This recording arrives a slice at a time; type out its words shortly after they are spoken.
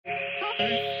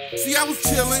See, I was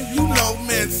chillin', you know,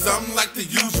 man, something like the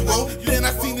usual. Then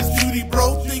I seen this beauty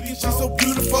bro, thinking she's so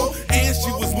beautiful, and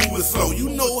she was moving slow. You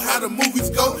know how the movies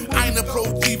go. I ain't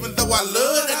approached even though I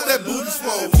love that booty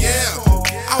swole. Yeah,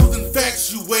 I was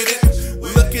infatuated,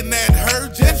 looking at her,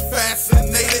 just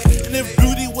fascinated. And if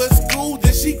beauty was cool,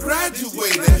 then she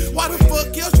graduated. Why the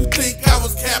fuck else you think I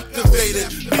was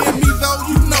captivated? Being me though,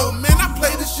 you know, man, I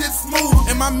play this shit smooth.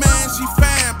 And my man, she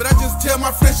fine, but I just tell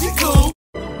my friend she cool.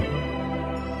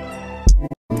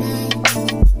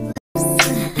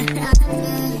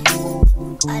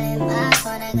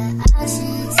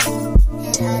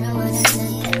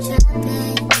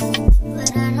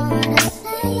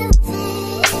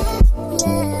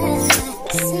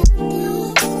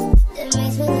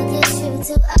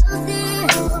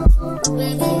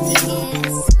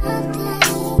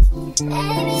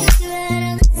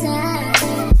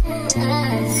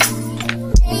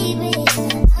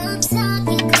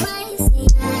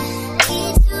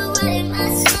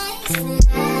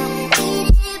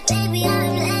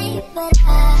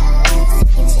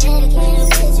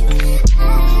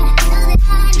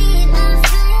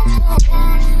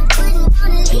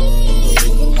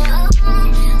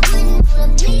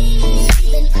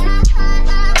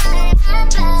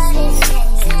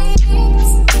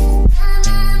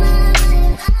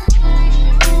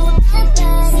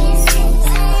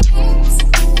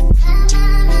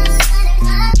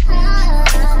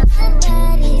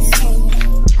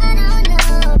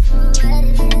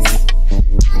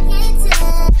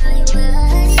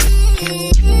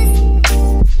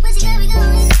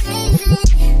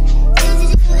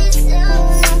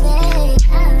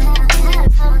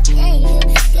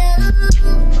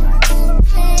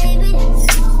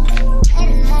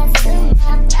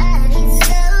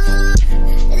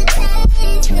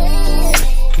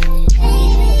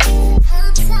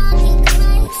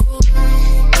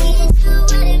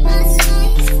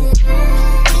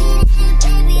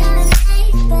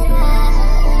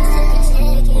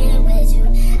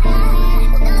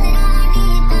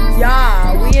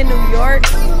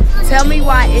 Tell me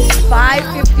why it's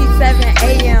 5:57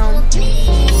 a.m.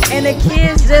 and the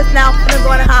kids just now finna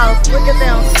go in the house. Look at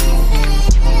them.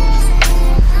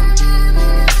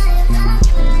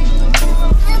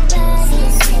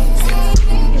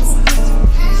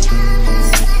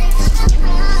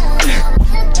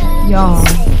 Y'all,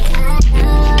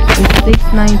 it's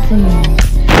 6:19.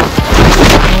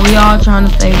 And we all trying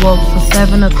to stay woke for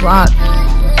 7 o'clock.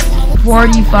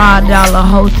 $45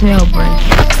 hotel break.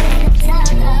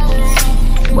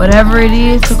 Whatever it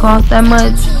is to cost that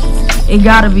much, it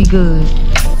gotta be good.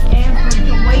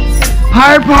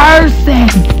 Per person.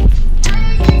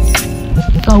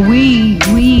 So we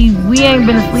ain't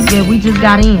been asleep yet. We just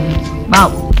got in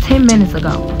about 10 minutes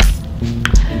ago.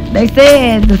 They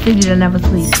said the city to never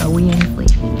sleep, so we ain't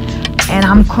sleep. And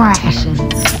I'm crashing,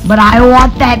 but I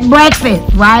want that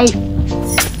breakfast, right?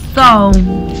 So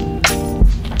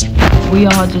we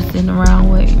all just sitting around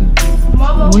waiting.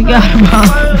 We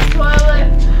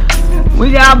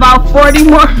got about 40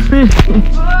 more minutes.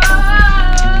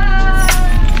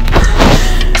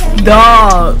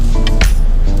 Dog.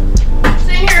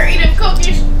 Sitting here eating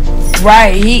cookies.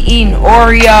 Right, he eating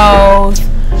Oreos.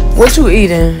 What you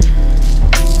eating?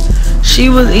 She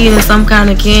was eating some kind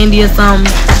of candy or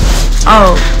something.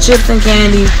 Oh, chips and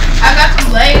candy. I got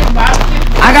some Lay's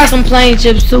barbecue. I got some plain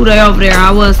chips too. They over there.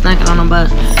 I was snacking on them,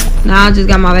 but now I just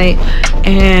got my bait.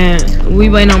 And we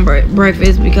waiting on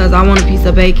breakfast because I want a piece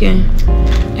of bacon.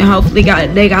 And hopefully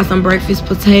they got some breakfast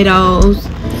potatoes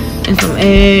and some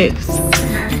eggs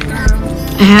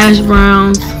and hash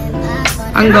browns.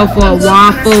 I can go for a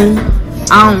waffle.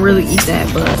 I don't really eat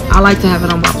that, but I like to have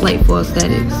it on my plate for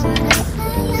aesthetics.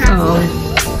 So,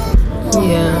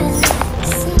 yeah.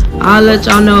 I'll let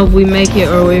y'all know if we make it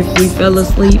or if we fell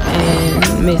asleep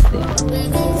and missed it.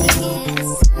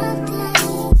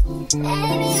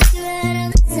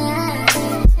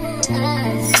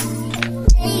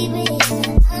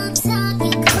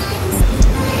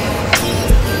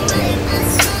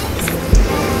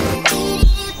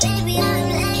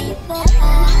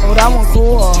 Oh, that one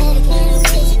cool.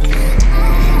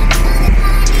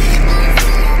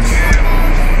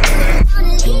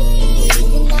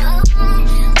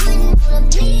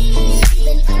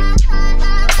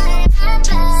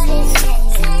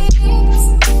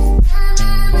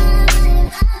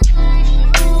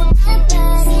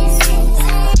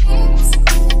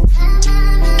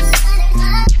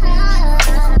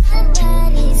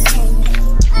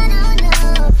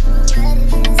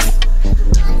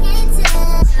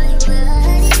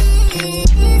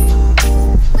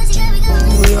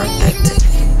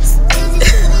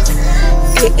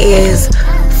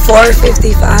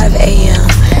 4:55 a.m.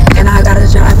 and I gotta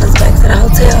drive us back to the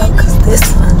hotel because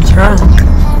this one drunk.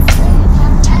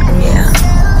 Yeah.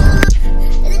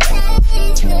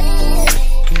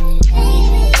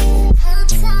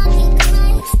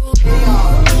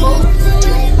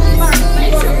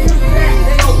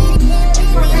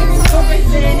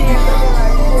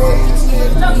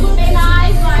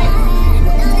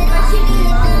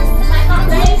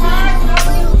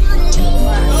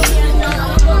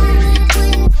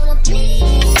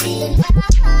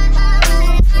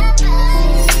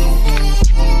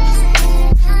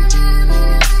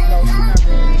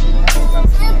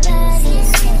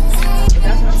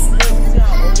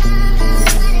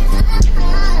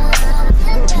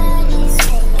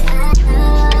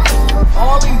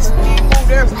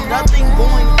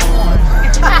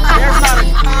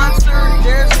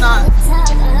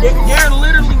 They're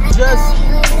literally just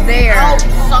there.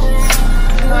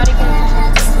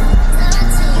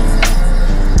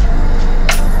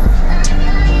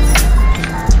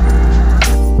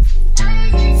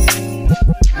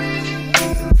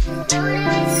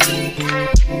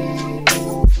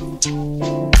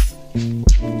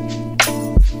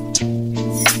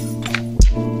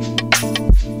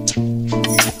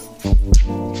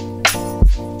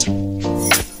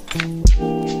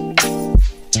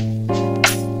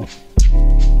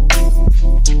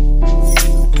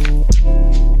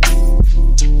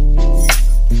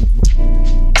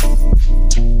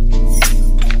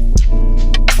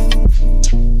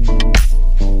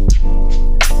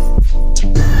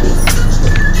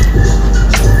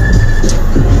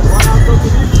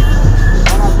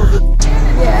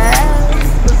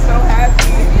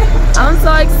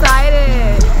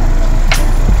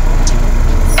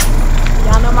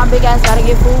 Big ass gotta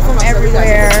get food from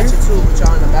everywhere.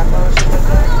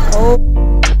 Oh.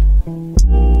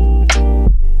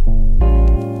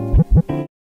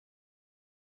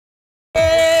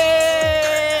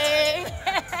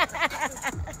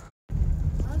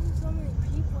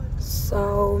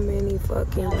 So many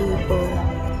fucking people.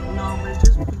 No, but it's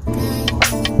just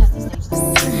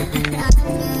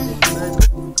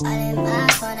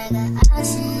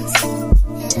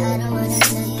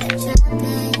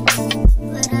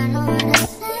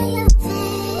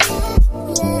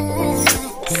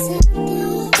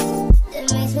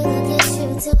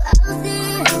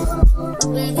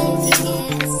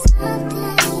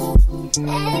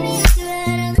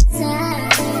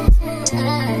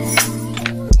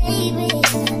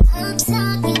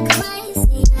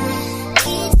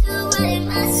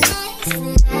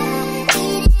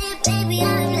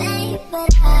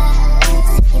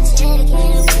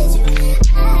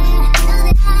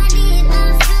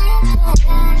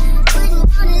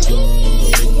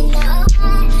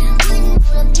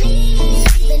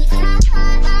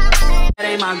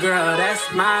my girl,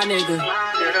 that's my nigga.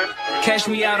 Catch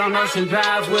me out on Ocean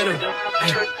Drive with her.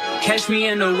 Ay, catch me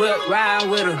in the whip, ride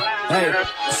with her. Hey,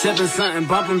 sipping something,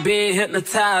 bumping big,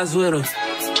 hypnotized with her.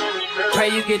 Pray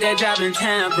you get that job in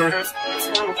Tampa.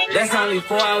 That's only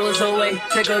 4 hours away.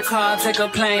 Take a car, take a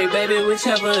plane, baby,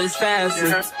 whichever is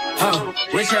faster. Oh,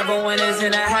 whichever one is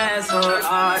in the hassle.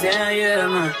 Oh, damn, yeah,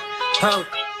 man. Oh,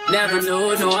 never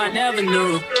knew, no, I never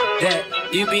knew that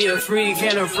you be a freak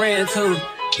and a friend too.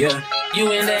 Yeah,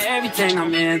 you into everything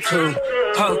I'm into.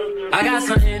 Oh, I got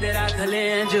something that I could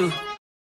lend you.